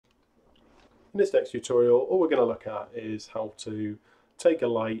In this next tutorial, all we're going to look at is how to take a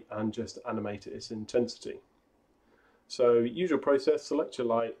light and just animate its intensity. So usual process, select your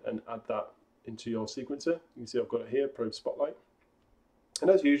light and add that into your sequencer. You can see I've got it here, probe spotlight. And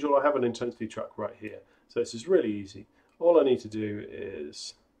as usual, I have an intensity track right here. So this is really easy. All I need to do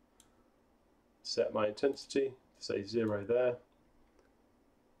is set my intensity, say 0 there.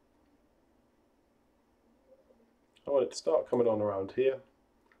 I want it to start coming on around here.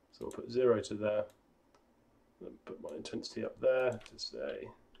 So I'll put 0 to there, and put my intensity up there to say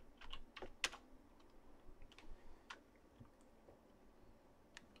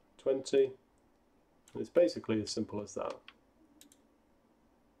 20. And it's basically as simple as that.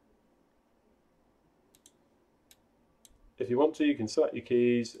 If you want to, you can select your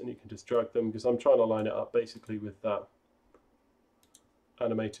keys and you can just drag them, because I'm trying to line it up basically with that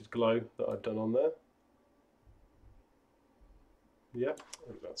animated glow that I've done on there. Yeah, I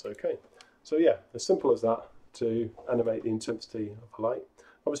think that's okay. So yeah, as simple as that to animate the intensity of a light.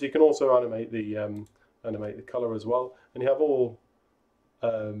 Obviously you can also animate the color as well, and you have all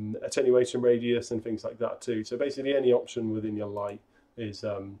attenuation radius and things like that too. So basically any option within your light is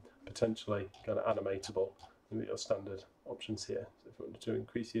potentially kind of animatable with your standard options here. So if you wanted to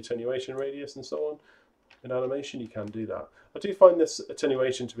increase the attenuation radius and so on in animation, you can do that. I do find this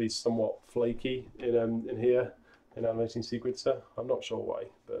attenuation to be somewhat flaky in here in animating sequencer. I'm not sure why,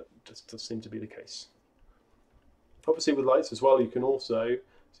 but it just does seem to be the case. Obviously with lights as well, you can also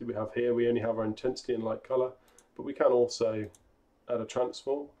see we have here, we only have our intensity and light color, but we can also add a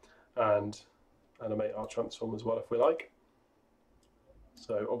transform and animate our transform as well if we like.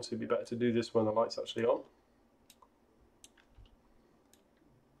 So obviously it'd be better to do this when the light's actually on.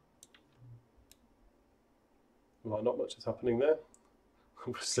 Well, not much is happening there.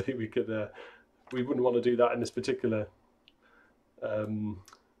 Obviously we wouldn't want to do that in this particular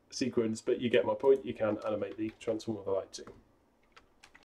sequence, but you get my point. You can animate the transform of the light too.